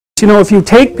You know, if you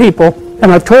take people,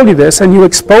 and I've told you this, and you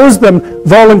expose them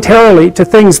voluntarily to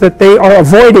things that they are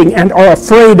avoiding and are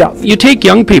afraid of. You take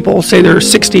young people, say they're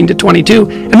 16 to 22,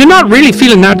 and they're not really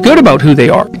feeling that good about who they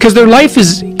are because their life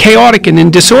is chaotic and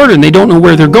in disorder and they don't know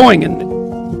where they're going. And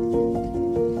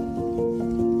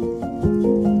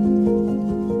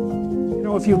you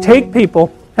know, if you take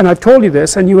people, and I've told you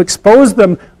this, and you expose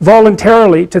them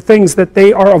voluntarily to things that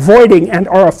they are avoiding and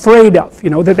are afraid of, you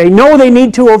know, that they know they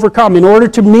need to overcome in order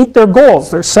to meet their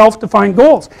goals, their self-defined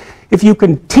goals. If you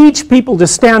can teach people to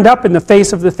stand up in the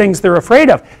face of the things they're afraid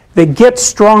of, they get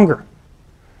stronger.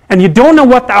 And you don't know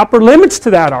what the upper limits to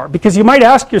that are, because you might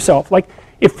ask yourself, like,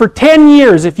 if for 10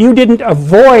 years, if you didn't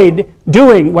avoid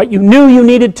doing what you knew you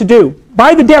needed to do,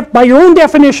 by your own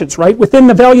definitions, right, within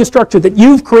the value structure that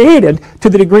you've created to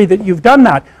the degree that you've done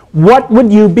that, what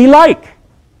would you be like?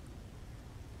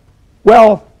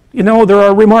 Well, you know, there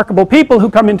are remarkable people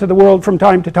who come into the world from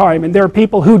time to time, and there are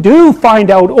people who do find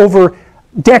out over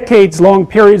decades-long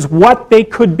periods what they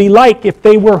could be like if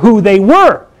they were who they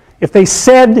were, if they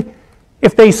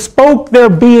spoke their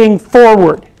being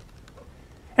forward.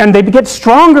 And they get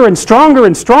stronger and stronger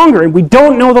and stronger, and we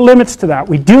don't know the limits to that.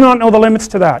 We do not know the limits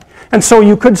to that. And so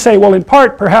you could say, well, in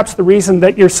part, perhaps the reason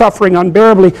that you're suffering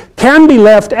unbearably can be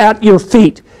left at your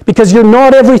feet, because you're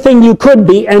not everything you could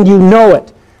be, and you know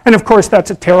it. And of course,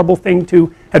 that's a terrible thing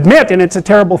to admit, and it's a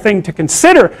terrible thing to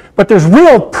consider, but there's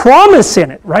real promise in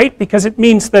it, right? Because it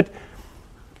means that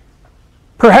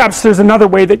perhaps there's another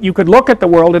way that you could look at the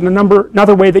world and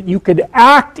another way that you could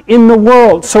act in the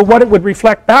world, so what it would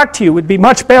reflect back to you would be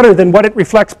much better than what it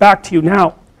reflects back to you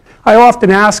now. I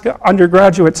often ask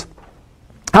undergraduates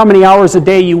how many hours a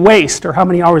day you waste or how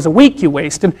many hours a week you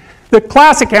waste, and the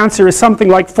classic answer is something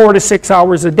like 4 to 6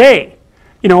 hours a day.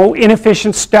 You know,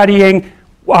 inefficient studying,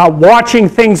 watching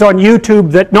things on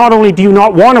YouTube that not only do you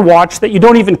not want to watch, that you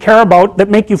don't even care about, that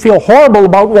make you feel horrible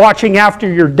about watching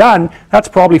after you're done. That's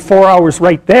probably 4 hours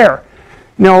right there.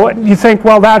 You know, you think,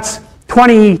 well, that's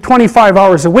 25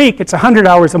 hours a week, it's 100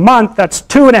 hours a month, that's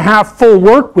 2.5 full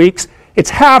work weeks, it's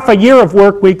half a year of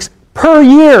work weeks per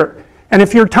year. And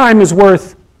if your time is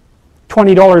worth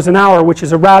 $20 an hour, which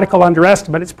is a radical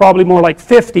underestimate, it's probably more like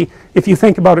 50 if you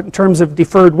think about it in terms of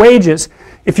deferred wages.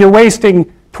 If you're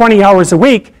wasting 20 hours a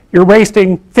week, you're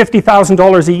wasting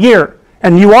 $50,000 a year.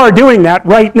 And you are doing that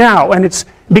right now. And it's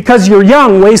because you're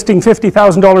young, wasting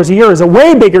 $50,000 a year is a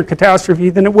way bigger catastrophe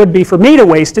than it would be for me to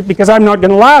waste it, because I'm not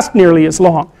going to last nearly as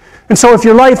long. And so if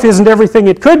your life isn't everything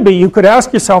it could be, you could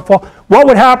ask yourself, well, what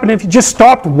would happen if you just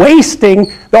stopped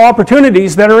wasting the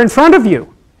opportunities that are in front of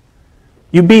you?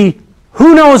 You'd be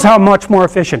who knows how much more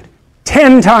efficient,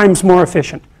 10 times more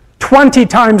efficient, 20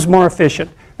 times more efficient.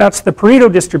 That's the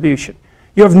Pareto distribution.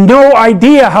 You have no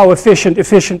idea how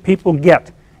efficient people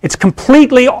get. It's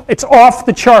off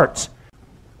the charts.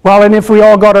 Well, and if we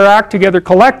all got our act together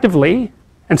collectively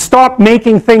and stopped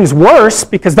making things worse,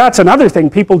 because that's another thing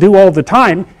people do all the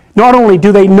time, not only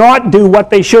do they not do what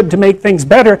they should to make things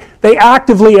better, they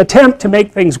actively attempt to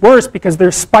make things worse because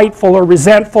they're spiteful or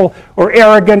resentful or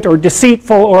arrogant or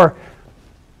deceitful or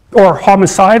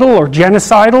homicidal or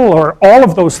genocidal or all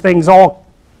of those things all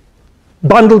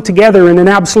bundled together in an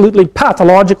absolutely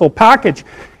pathological package.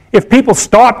 If people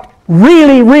stopped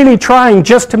really, really trying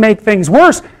just to make things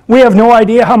worse, we have no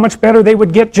idea how much better they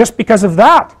would get just because of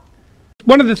that.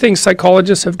 one of the things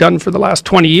psychologists have done for the last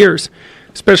 20 years,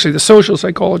 especially the social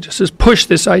psychologists, is push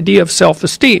this idea of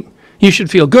self-esteem. You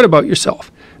should feel good about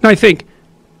yourself. And I think,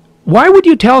 why would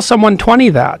you tell someone 20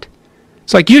 that?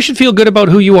 It's like, you should feel good about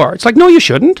who you are. It's like, no, you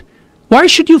shouldn't. Why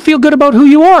should you feel good about who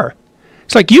you are?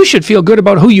 It's like, you should feel good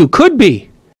about who you could be.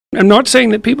 I'm not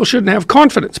saying that people shouldn't have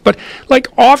confidence, but like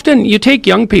often you take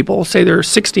young people, say they're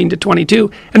 16 to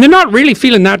 22, and they're not really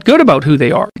feeling that good about who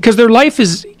they are because their life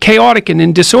is chaotic and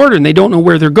in disorder and they don't know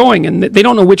where they're going and they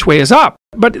don't know which way is up.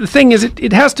 But the thing is,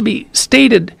 it has to be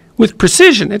stated with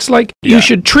precision. It's like you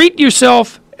should treat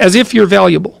yourself as if you're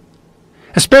valuable,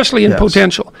 especially in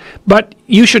potential. But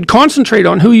you should concentrate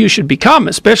on who you should become,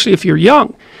 especially if you're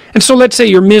young. And so let's say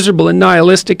you're miserable and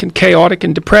nihilistic and chaotic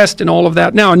and depressed and all of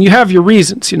that now, and you have your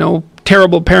reasons, you know,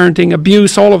 terrible parenting,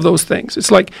 abuse, all of those things.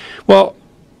 It's like, well,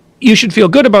 you should feel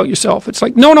good about yourself. It's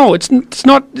like, no, it's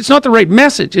not the right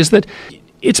message. Is that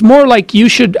it's more like you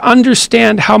should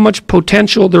understand how much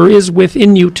potential there is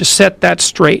within you to set that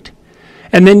straight.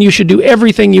 And then you should do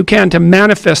everything you can to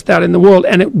manifest that in the world,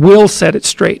 and it will set it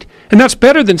straight. And that's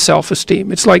better than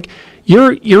self-esteem. It's like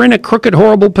you're in a crooked,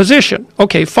 horrible position.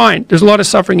 Okay, fine. There's a lot of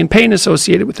suffering and pain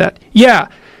associated with that. Yeah,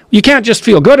 you can't just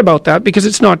feel good about that because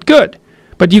it's not good.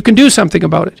 But you can do something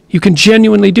about it. You can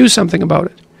genuinely do something about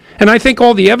it. And I think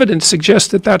all the evidence suggests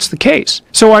that that's the case.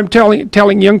 So I'm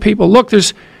telling young people, look,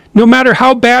 there's no matter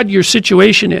how bad your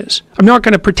situation is, I'm not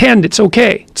going to pretend it's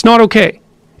okay. It's not okay.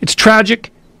 It's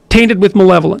tragic, tainted with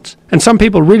malevolence. And some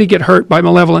people really get hurt by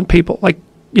malevolent people, like,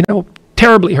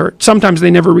 terribly hurt. Sometimes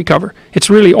they never recover. It's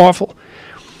really awful.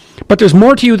 But there's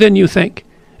more to you than you think.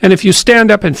 And if you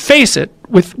stand up and face it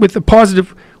with a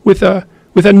positive, with a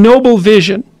noble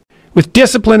vision, with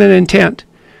discipline and intent,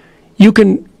 you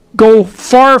can go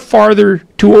far farther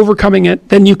to overcoming it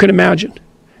than you can imagine.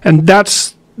 And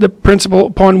that's the principle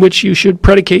upon which you should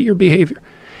predicate your behavior.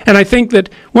 And I think that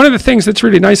one of the things that's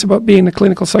really nice about being a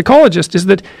clinical psychologist is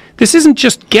that this isn't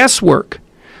just guesswork.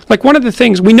 Like, one of the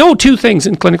things, we know two things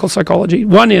in clinical psychology.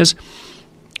 One is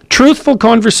truthful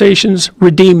conversations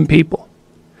redeem people.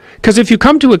 Because if you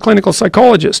come to a clinical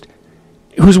psychologist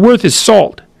whose worth is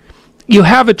salt, you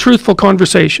have a truthful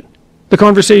conversation. The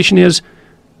conversation is,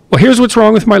 well, here's what's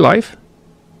wrong with my life,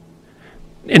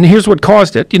 and here's what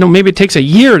caused it. Maybe it takes a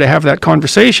year to have that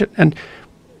conversation, and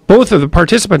both of the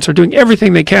participants are doing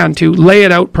everything they can to lay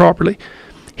it out properly.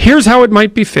 Here's how it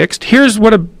might be fixed. Here's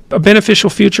what a beneficial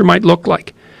future might look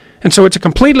like. And so it's a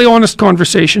completely honest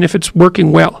conversation if it's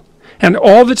working well. And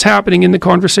all that's happening in the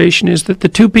conversation is that the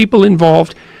two people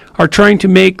involved are trying to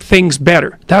make things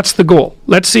better. That's the goal.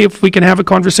 Let's see if we can have a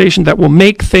conversation that will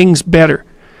make things better.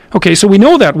 Okay, so we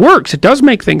know that works. It does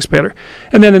make things better.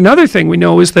 And then another thing we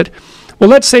know is that, well,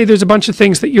 let's say there's a bunch of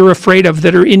things that you're afraid of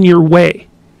that are in your way.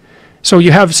 So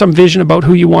you have some vision about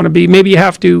who you want to be. Maybe you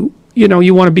have to,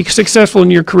 you want to be successful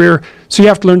in your career, so you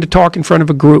have to learn to talk in front of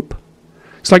a group.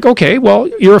 It's like, okay, well,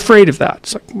 you're afraid of that.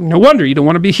 It's like, no wonder you don't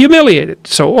want to be humiliated.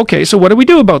 So, okay, so what do we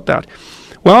do about that?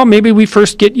 Well, maybe we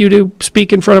first get you to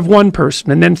speak in front of one person,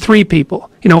 and then 3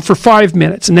 people, for 5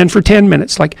 minutes, and then for 10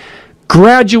 minutes. Like,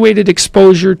 graduated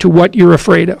exposure to what you're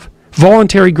afraid of.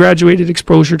 Voluntary graduated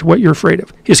exposure to what you're afraid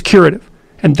of is curative.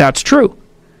 And that's true.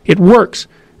 It works.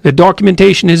 The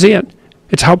documentation is in.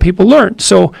 It's how people learn.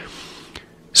 So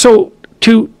to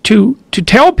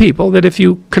tell people that if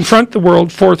you confront the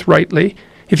world forthrightly,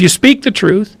 if you speak the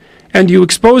truth, and you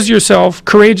expose yourself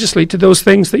courageously to those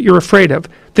things that you're afraid of,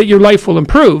 that your life will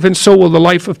improve, and so will the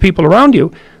life of people around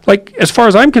you. Like, as far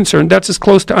as I'm concerned, that's as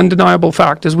close to undeniable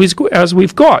fact as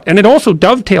we've got. And it also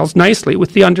dovetails nicely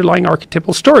with the underlying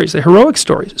archetypal stories, the heroic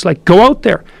stories. It's like, go out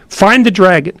there, find the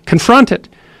dragon, confront it.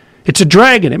 It's a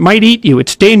dragon. It might eat you.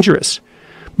 It's dangerous.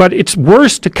 But it's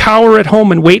worse to cower at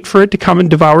home and wait for it to come and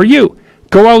devour you.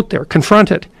 Go out there,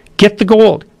 confront it, get the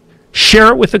gold, share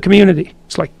it with the community.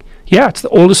 It's like, yeah, it's the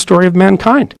oldest story of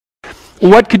mankind.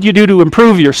 What could you do to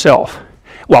improve yourself?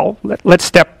 Well, let's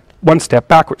step one step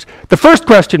backwards. The first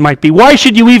question might be, why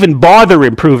should you even bother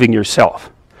improving yourself?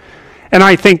 And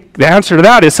I think the answer to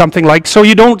that is something like, so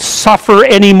you don't suffer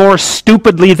any more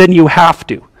stupidly than you have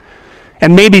to.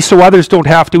 And maybe so others don't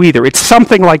have to either. It's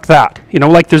something like that.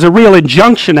 Like there's a real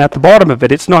injunction at the bottom of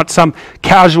it. It's not some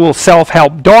casual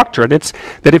self-help doctrine. It's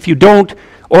that if you don't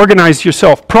organize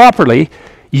yourself properly,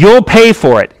 you'll pay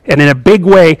for it, and in a big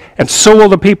way, and so will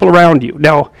the people around you.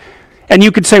 Now, and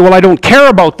you could say, well, I don't care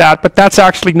about that, but that's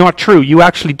actually not true. You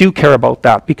actually do care about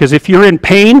that, because if you're in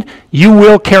pain, you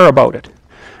will care about it.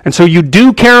 And so you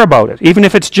do care about it, even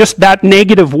if it's just that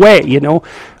negative way,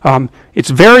 It's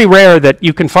very rare that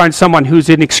you can find someone who's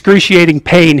in excruciating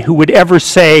pain who would ever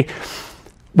say,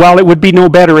 well, it would be no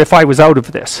better if I was out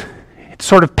of this. It's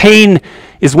sort of, pain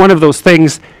is one of those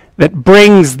things that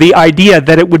brings the idea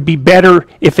that it would be better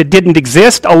if it didn't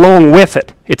exist along with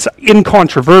it. It's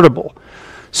incontrovertible.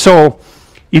 So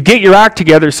you get your act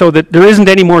together so that there isn't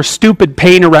any more stupid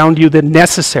pain around you than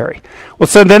necessary. Well,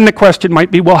 so then the question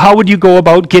might be, well, how would you go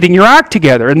about getting your act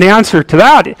together? And the answer to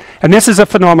that, and this is a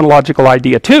phenomenological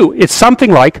idea too, it's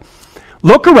something like,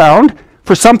 look around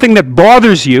for something that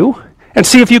bothers you and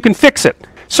see if you can fix it.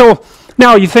 So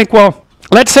now you think, well,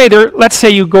 let's say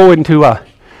you go into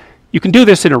you can do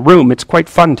this in a room. It's quite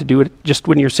fun to do it just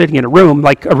when you're sitting in a room,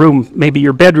 like a room, maybe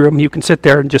your bedroom. You can sit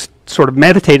there and just sort of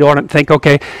meditate on it and think,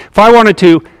 okay, if I wanted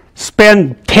to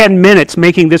spend 10 minutes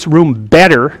making this room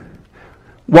better,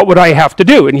 what would I have to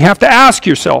do? And you have to ask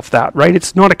yourself that, right?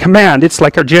 It's not a command. It's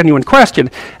like a genuine question.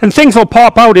 And things will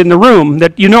pop out in the room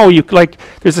that you like,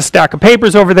 there's a stack of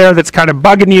papers over there that's kind of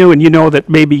bugging you, and you know that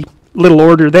maybe little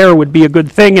order there would be a good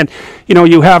thing, and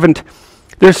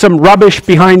there's some rubbish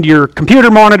behind your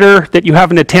computer monitor that you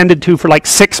haven't attended to for like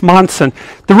 6 months, and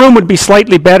the room would be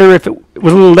slightly better if it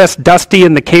was a little less dusty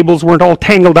and the cables weren't all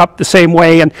tangled up the same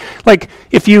way. And like,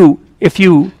 if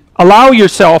you allow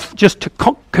yourself just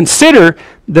to consider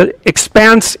the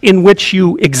expanse in which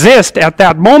you exist at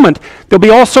that moment, there'll be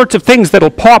all sorts of things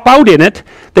that'll pop out in it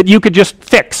that you could just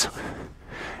fix.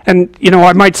 And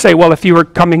I might say, well, if you were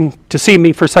coming to see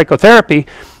me for psychotherapy,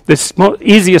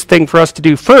 easiest thing for us to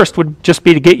do first would just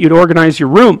be to get you to organize your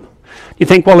room. You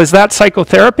think, well, is that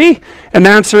psychotherapy? And the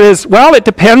answer is, well, it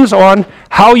depends on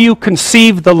how you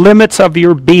conceive the limits of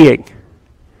your being.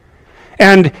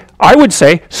 And I would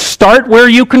say, start where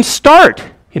you can start.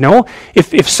 You know,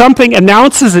 if something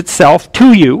announces itself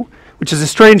to you, which is a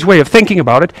strange way of thinking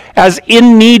about it, as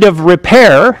in need of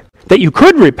repair, that you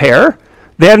could repair,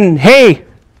 then, hey,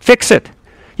 fix it.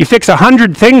 You fix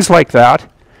 100 things like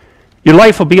that, your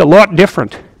life will be a lot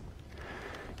different.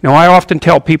 Now, I often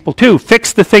tell people, too,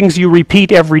 fix the things you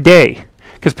repeat every day,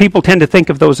 because people tend to think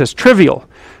of those as trivial,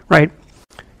 right?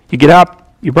 You get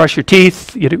up, you brush your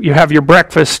teeth, you have your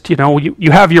breakfast,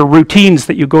 you have your routines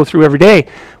that you go through every day.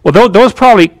 Well, those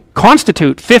probably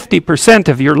constitute 50%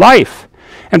 of your life.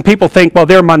 And people think, well,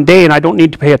 they're mundane, I don't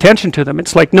need to pay attention to them.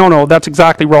 It's like, no, that's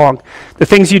exactly wrong. The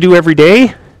things you do every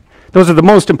day, those are the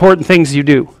most important things you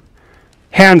do.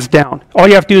 Hands down. All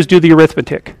you have to do is do the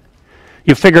arithmetic.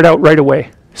 You figure it out right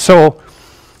away. So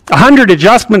 100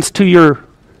 adjustments to your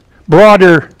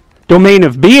broader domain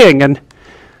of being, and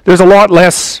there's a lot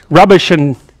less rubbish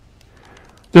around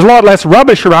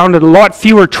and a lot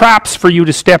fewer traps for you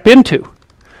to step into.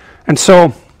 And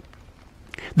so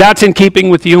that's in keeping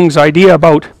with Jung's idea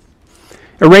about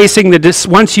erasing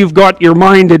once you've got your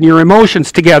mind and your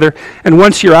emotions together, and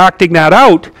once you're acting that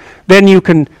out, then you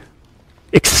can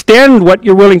extend what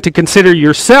you're willing to consider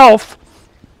yourself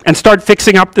and start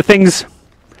fixing up the things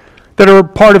that are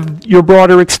part of your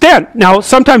broader extent. Now,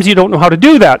 sometimes you don't know how to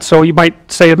do that. So you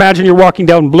might say, imagine you're walking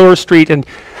down Bloor Street and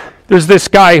there's this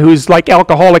guy who's like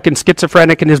alcoholic and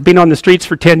schizophrenic and has been on the streets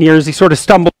for 10 years. He sort of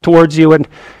stumbles towards you and,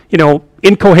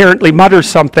 incoherently mutters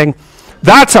something.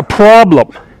 That's a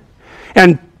problem.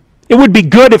 And it would be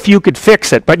good if you could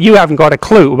fix it, but you haven't got a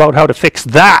clue about how to fix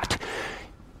that.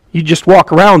 You just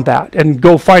walk around that and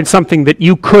go find something that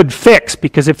you could fix,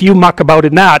 because if you muck about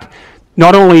in that,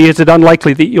 not only is it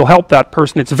unlikely that you'll help that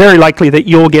person, it's very likely that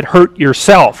you'll get hurt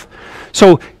yourself.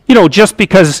 So, just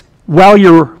because while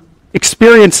you're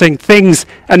experiencing things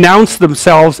announce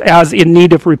themselves as in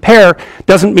need of repair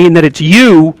doesn't mean that it's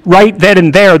you right then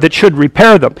and there that should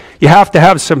repair them. You have to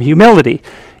have some humility.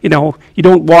 You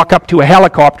don't walk up to a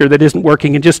helicopter that isn't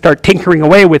working and just start tinkering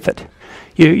away with it.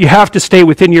 You have to stay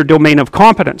within your domain of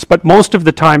competence. But most of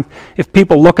the time, if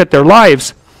people look at their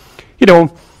lives,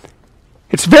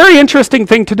 it's a very interesting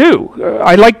thing to do.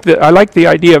 I like the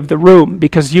idea of the room,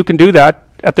 because you can do that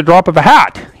at the drop of a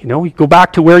hat. You go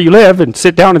back to where you live and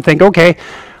sit down and think, okay,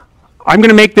 I'm going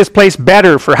to make this place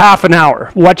better for half an hour.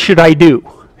 What should I do?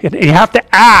 And you have to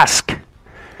ask.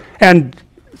 And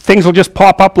things will just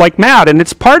pop up like mad. And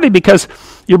it's partly because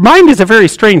your mind is a very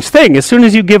strange thing. As soon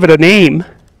as you give it a name,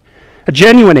 a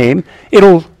genuine aim,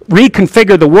 it'll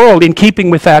reconfigure the world in keeping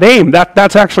with that aim.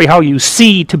 That's actually how you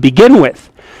see to begin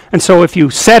with. And so if you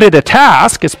set it a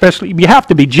task, especially, you have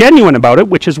to be genuine about it,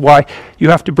 which is why you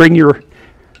have to bring your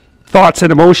thoughts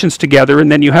and emotions together, and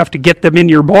then you have to get them in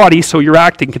your body so you're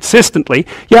acting consistently.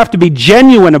 You have to be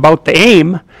genuine about the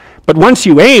aim, but once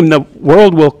you aim, the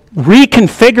world will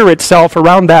reconfigure itself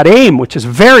around that aim, which is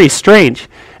very strange.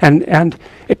 And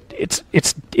it's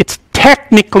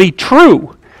technically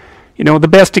true. The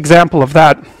best example of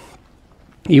that,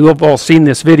 you have all seen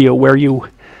this video where you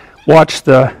watch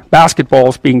the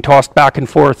basketballs being tossed back and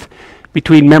forth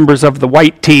between members of the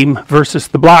white team versus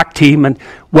the black team, and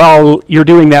while you're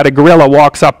doing that, a gorilla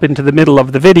walks up into the middle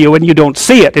of the video and you don't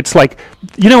see it. It's like,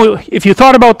 if you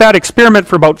thought about that experiment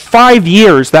for about 5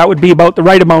 years, that would be about the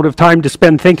right amount of time to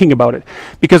spend thinking about it,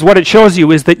 because what it shows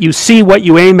you is that you see what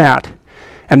you aim at.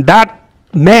 And that,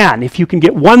 man, if you can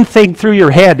get one thing through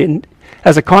your head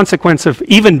as a consequence of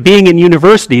even being in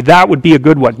university, that would be a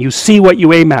good one. You see what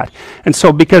you aim at. And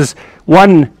so because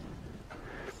one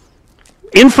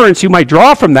inference you might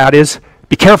draw from that is,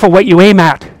 be careful what you aim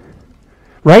at,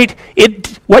 right?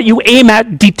 What you aim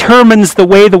at determines the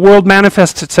way the world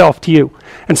manifests itself to you.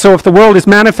 And so if the world is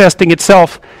manifesting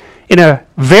itself in a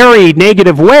very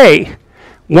negative way,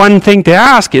 one thing to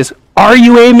ask is, are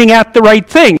you aiming at the right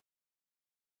thing?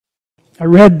 I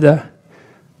read the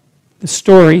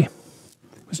story.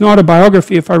 It was not a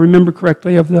biography, if I remember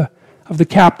correctly, of the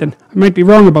captain. I might be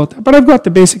wrong about that, but I've got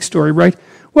the basic story right.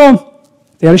 Well,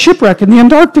 they had a shipwreck in the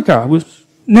Antarctica. And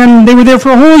then they were there for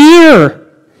a whole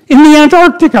year in the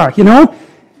Antarctica,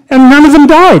 and none of them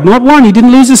died. Not one. He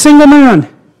didn't lose a single man.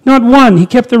 Not one. He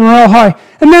kept their morale high.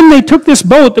 And then they took this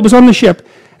boat that was on the ship,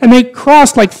 and they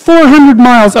crossed like 400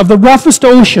 miles of the roughest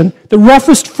ocean, the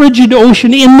roughest frigid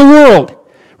ocean in the world,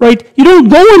 right? You don't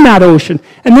go in that ocean.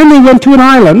 And then they went to an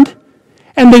island,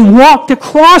 and they walked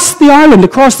across the island,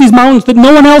 across these mountains that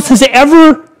no one else has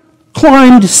ever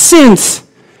climbed since.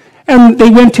 and they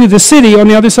went to the city on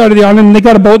the other side of the island, and they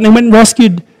got a boat, and they went and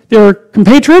rescued their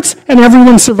compatriots, and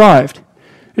everyone survived.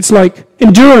 It's like,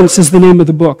 Endurance is the name of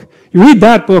the book. You read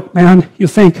that book, man, you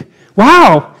think,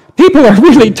 wow, people are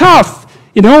really tough,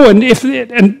 you know, and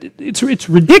it's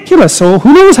ridiculous. So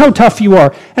who knows how tough you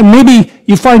are? And maybe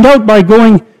you find out by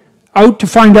going out to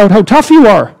find out how tough you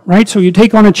are, right? So you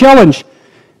take on a challenge,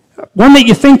 one that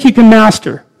you think you can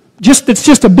master, that's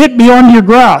just a bit beyond your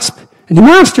grasp, and you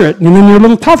master it, and then you're a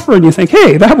little tougher, and you think,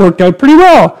 hey, that worked out pretty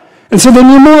well. And so then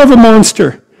you're more of a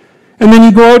monster. And then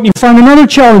you go out and you find another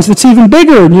challenge that's even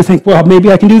bigger, and you think, well,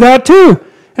 maybe I can do that too.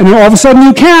 And then all of a sudden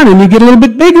you can, and you get a little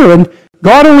bit bigger, and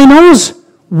God only knows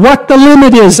what the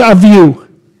limit is of you.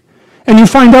 And you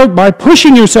find out by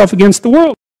pushing yourself against the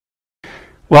world.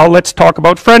 Well, let's talk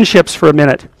about friendships for a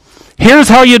minute. Here's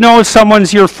how you know if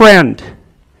someone's your friend.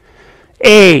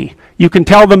 A, you can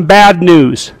tell them bad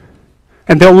news,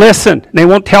 and they'll listen. They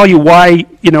won't tell you why,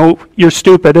 you're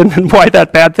stupid and why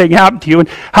that bad thing happened to you and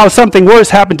how something worse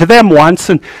happened to them once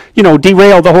and,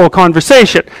 derail the whole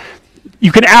conversation.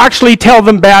 You can actually tell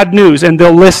them bad news, and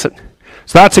they'll listen.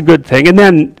 So that's a good thing. And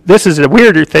then, this is a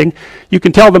weirder thing, you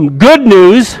can tell them good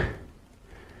news,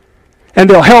 and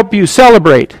they'll help you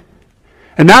celebrate.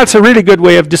 And that's a really good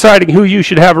way of deciding who you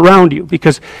should have around you.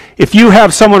 Because if you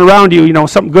have someone around you,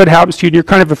 something good happens to you, and you're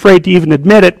kind of afraid to even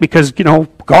admit it because,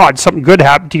 God, something good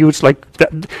happened to you. It's like,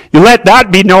 you let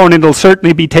that be known and it'll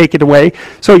certainly be taken away.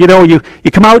 So, you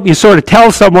come out and you sort of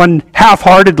tell someone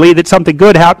half-heartedly that something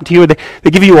good happened to you, and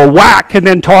they give you a whack and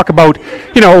then talk about,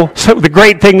 the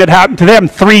great thing that happened to them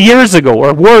 3 years ago.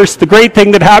 Or worse, the great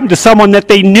thing that happened to someone that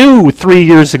they knew 3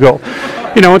 years ago.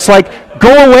 It's like,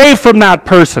 go away from that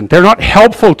person. They're not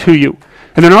helpful to you.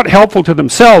 And they're not helpful to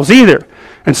themselves either.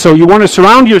 And so you want to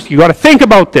surround yourself, you got to think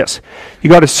about this. You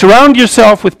got to surround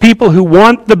yourself with people who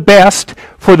want the best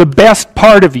for the best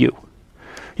part of you.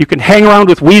 You can hang around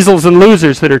with weasels and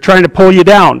losers that are trying to pull you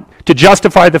down to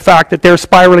justify the fact that they're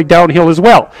spiraling downhill as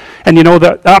well. And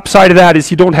the upside of that is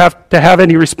you don't have to have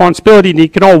any responsibility, and you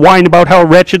can all whine about how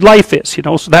wretched life is,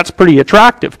 so that's pretty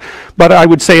attractive. But I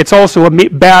would say it's also a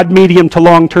bad medium to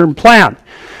long-term plan.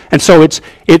 And so it's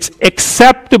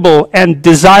acceptable and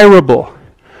desirable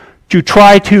to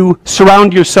try to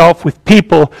surround yourself with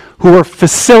people who are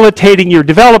facilitating your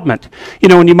development.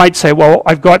 And you might say, well,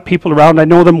 I've got people around, I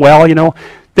know them well,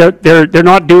 they're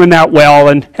not doing that well,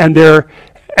 and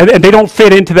they don't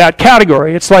fit into that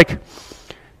category. It's like,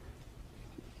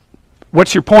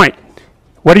 what's your point?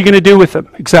 What are you going to do with them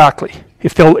exactly?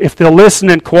 If they'll listen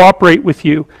and cooperate with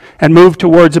you and move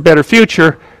towards a better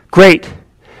future, great.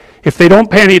 If they don't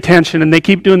pay any attention and they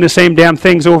keep doing the same damn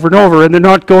things over and over and they're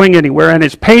not going anywhere and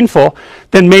it's painful,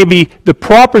 then maybe the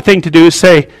proper thing to do is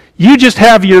say, you just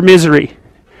have your misery.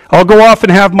 I'll go off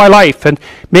and have my life. And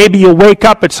maybe you'll wake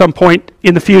up at some point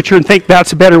in the future and think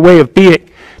that's a better way of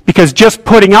being. Because just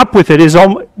putting up with it is,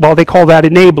 they call that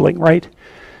enabling, right?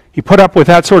 You put up with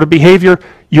that sort of behavior,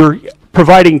 you're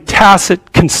providing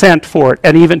tacit consent for it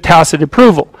and even tacit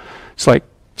approval. It's like,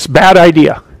 it's a bad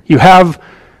idea. You have,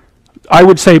 I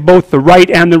would say, both the right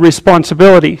and the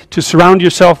responsibility to surround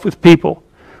yourself with people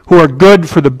who are good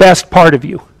for the best part of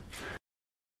you.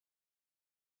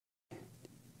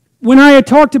 When I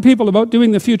talk to people about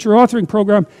doing the future authoring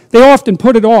program, they often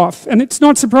put it off. And it's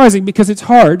not surprising because it's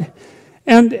hard.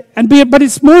 But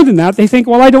it's more than that. They think,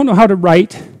 well, I don't know how to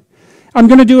write. I'm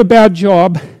going to do a bad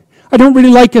job. I don't really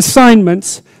like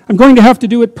assignments. I'm going to have to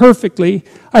do it perfectly.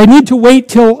 I need to wait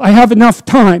till I have enough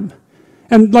time.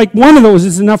 And like one of those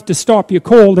is enough to stop you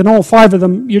cold, and all 5 of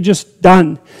them, you're just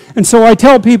done. And so I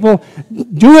tell people,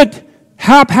 do it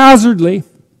haphazardly,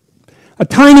 a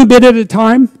tiny bit at a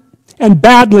time, and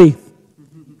badly.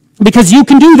 Because you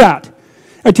can do that.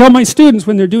 I tell my students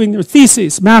when they're doing their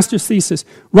theses, master's thesis,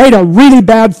 write a really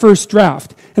bad first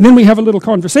draft. And then we have a little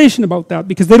conversation about that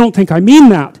because they don't think I mean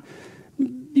that.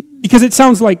 Because it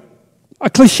sounds like a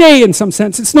cliche in some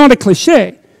sense. It's not a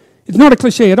cliche. It's not a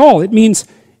cliche at all. It means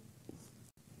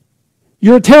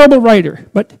you're a terrible writer.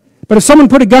 But if someone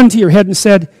put a gun to your head and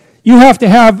said, you have to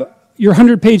have your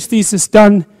 100-page thesis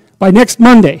done by next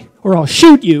Monday or I'll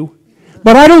shoot you,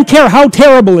 but I don't care how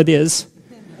terrible it is,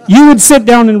 you would sit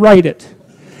down and write it.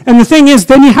 And the thing is,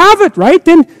 then you have it, right?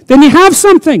 Then you have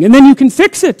something, and then you can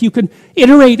fix it. You can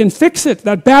iterate and fix it.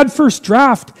 That bad first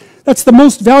draft, that's the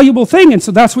most valuable thing, and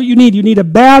so that's what you need. You need a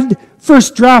bad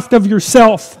first draft of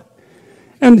yourself.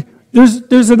 And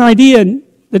there's an idea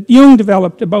that Jung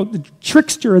developed about the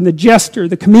trickster and the jester,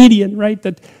 the comedian, right?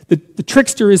 That the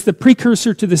trickster is the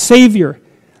precursor to the savior.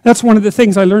 That's one of the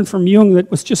things I learned from Jung that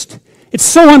was just, it's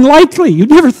so unlikely. You'd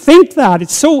never think that.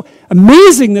 It's so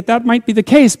amazing that might be the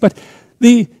case, but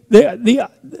the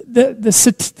the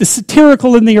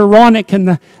satirical and the ironic and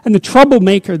the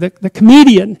troublemaker, the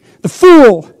comedian, the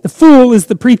fool. The fool is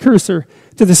the precursor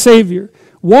to the Savior.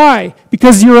 Why?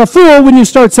 Because you're a fool when you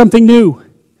start something new.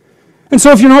 And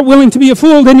so if you're not willing to be a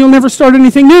fool, then you'll never start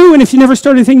anything new. And if you never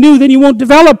start anything new, then you won't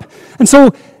develop. And so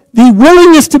the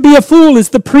willingness to be a fool is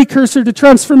the precursor to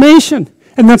transformation.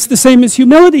 And that's the same as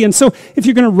humility. And so if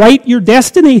you're going to write your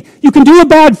destiny, you can do a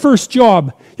bad first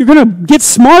job. You're going to get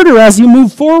smarter as you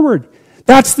move forward.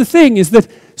 That's the thing, is that,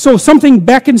 so if something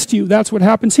beckons to you, that's what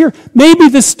happens here. Maybe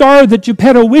the star that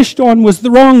Geppetto wished on was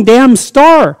the wrong damn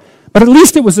star, but at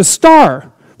least it was a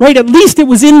star, right? At least it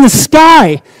was in the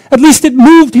sky. At least it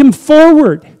moved him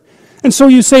forward. And so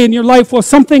you say in your life, well,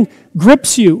 something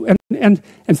grips you and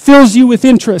fills you with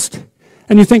interest.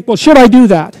 And you think, well, should I do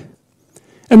that?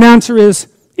 And the answer is,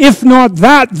 if not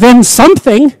that, then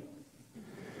something.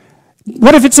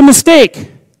 What if it's a mistake?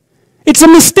 It's a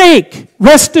mistake.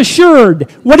 Rest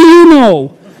assured. What do you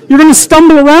know? You're going to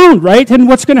stumble around, right? And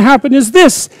what's going to happen is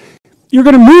this. You're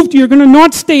going to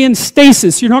not stay in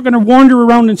stasis. You're not going to wander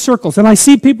around in circles. And I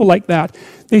see people like that.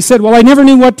 They said, well, I never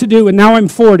knew what to do, and now I'm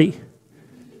 40.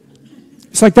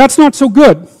 It's like, that's not so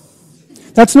good.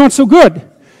 That's not so good.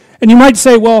 And you might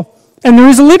say, well, and there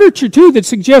is a literature, too, that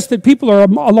suggests that people are a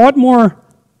lot more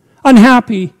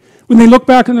unhappy when they look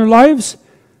back on their lives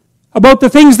about the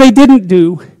things they didn't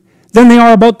do than they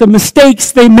are about the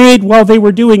mistakes they made while they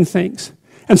were doing things.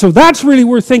 And so that's really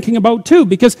worth thinking about, too,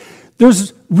 because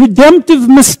there's redemptive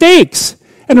mistakes.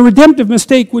 And a redemptive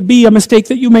mistake would be a mistake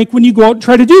that you make when you go out and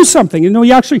try to do something.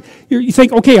 You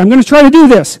think, okay, I'm going to try to do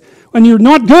this. When you're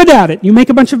not good at it, you make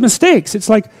a bunch of mistakes. It's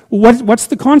like, well, what's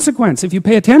the consequence? If you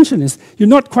pay attention, is you're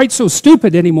not quite so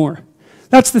stupid anymore.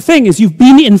 That's the thing, is you've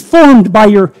been informed by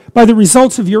the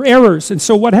results of your errors. And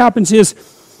so what happens is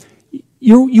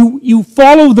you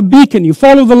follow the beacon, you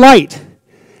follow the light.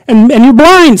 And you're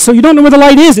blind, so you don't know where the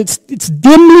light is. It's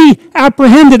dimly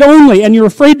apprehended only, and you're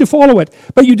afraid to follow it.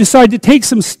 But you decide to take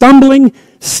some stumbling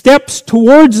steps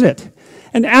towards it.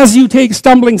 And as you take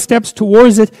stumbling steps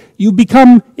towards it, you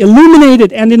become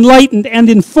illuminated and enlightened and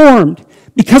informed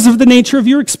because of the nature of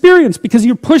your experience, because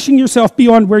you're pushing yourself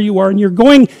beyond where you are, and you're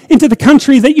going into the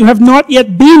country that you have not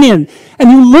yet been in, and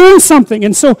you learn something.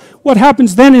 And so what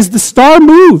happens then is the star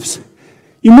moves.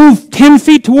 You move 10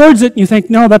 feet towards it, and you think,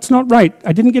 no, that's not right.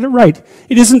 I didn't get it right.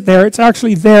 It isn't there. It's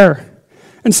actually there.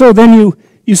 And so then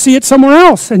you see it somewhere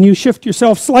else, and you shift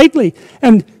yourself slightly,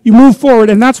 and you move forward.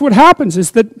 And that's what happens,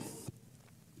 is that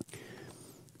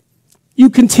you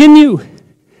continue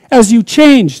as you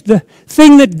change. The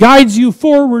thing that guides you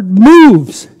forward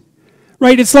moves,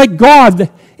 right? It's like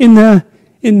God in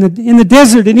the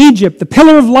desert in Egypt. The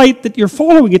pillar of light that you're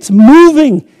following, it's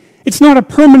moving. It's not a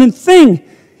permanent thing.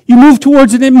 You move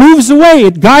towards it, it moves away.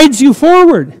 It guides you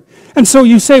forward. And so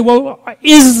you say, well,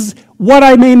 is what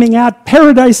I'm aiming at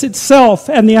paradise itself?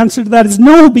 And the answer to that is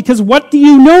no, because what do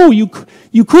you know?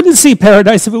 You couldn't see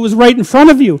paradise if it was right in front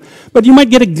of you, but you might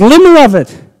get a glimmer of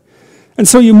it. And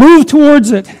so you move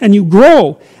towards it, and you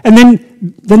grow. And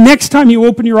then the next time you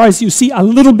open your eyes, you see a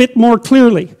little bit more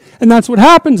clearly. And that's what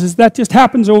happens, is that just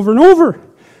happens over and over,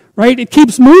 right? It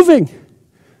keeps moving.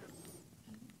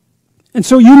 And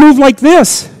so you move like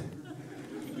this.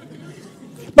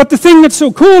 But the thing that's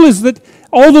so cool is that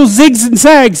all those zigs and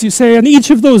zags, you say, and each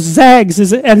of those zags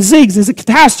and zigs is a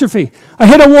catastrophe. I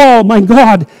hit a wall, my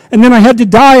God, and then I had to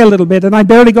die a little bit, and I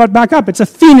barely got back up. It's a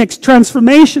phoenix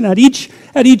transformation at each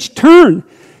turn,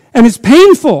 and it's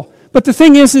painful. But the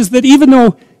thing is that even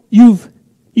though you've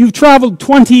traveled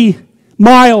 20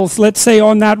 miles, let's say,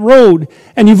 on that road,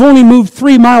 and you've only moved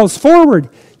 3 miles forward,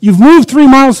 you've moved 3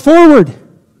 miles forward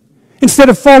instead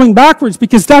of falling backwards,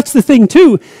 because that's the thing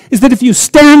too, is that if you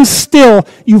stand still,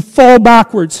 you fall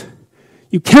backwards.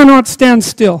 You cannot stand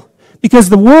still, because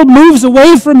the world moves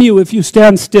away from you if you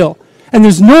stand still. And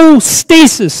there's no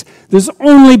stasis, there's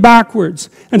only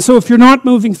backwards. And so if you're not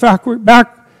moving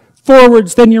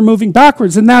forwards, then you're moving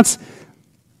backwards. And that's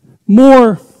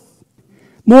more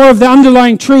of the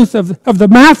underlying truth of the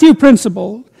Matthew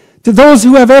principle. To those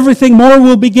who have everything, more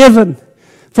will be given.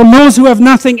 From those who have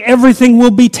nothing, everything will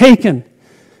be taken.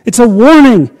 It's a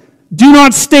warning. Do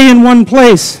not stay in one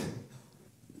place.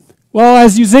 Well,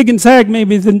 as you zig and zag,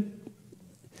 maybe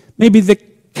the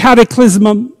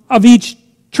cataclysm of each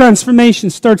transformation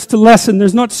starts to lessen.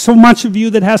 There's not so much of you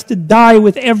that has to die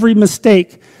with every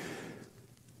mistake.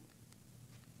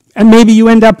 And maybe you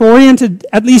end up oriented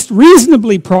at least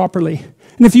reasonably properly.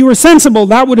 And if you were sensible,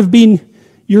 that would have been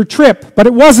your trip. But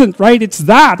it wasn't, right? It's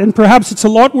that, and perhaps it's a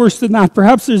lot worse than that.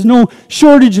 Perhaps there's no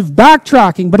shortage of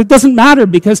backtracking, but it doesn't matter,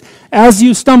 because as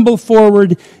you stumble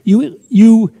forward,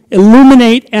 you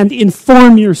illuminate and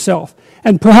inform yourself.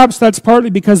 And perhaps that's partly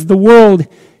because the world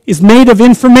is made of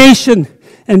information,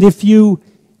 and if you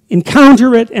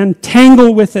encounter it and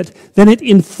tangle with it, then it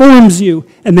informs you,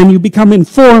 and then you become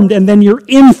informed, and then you're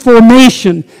in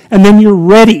formation, and then you're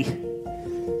ready.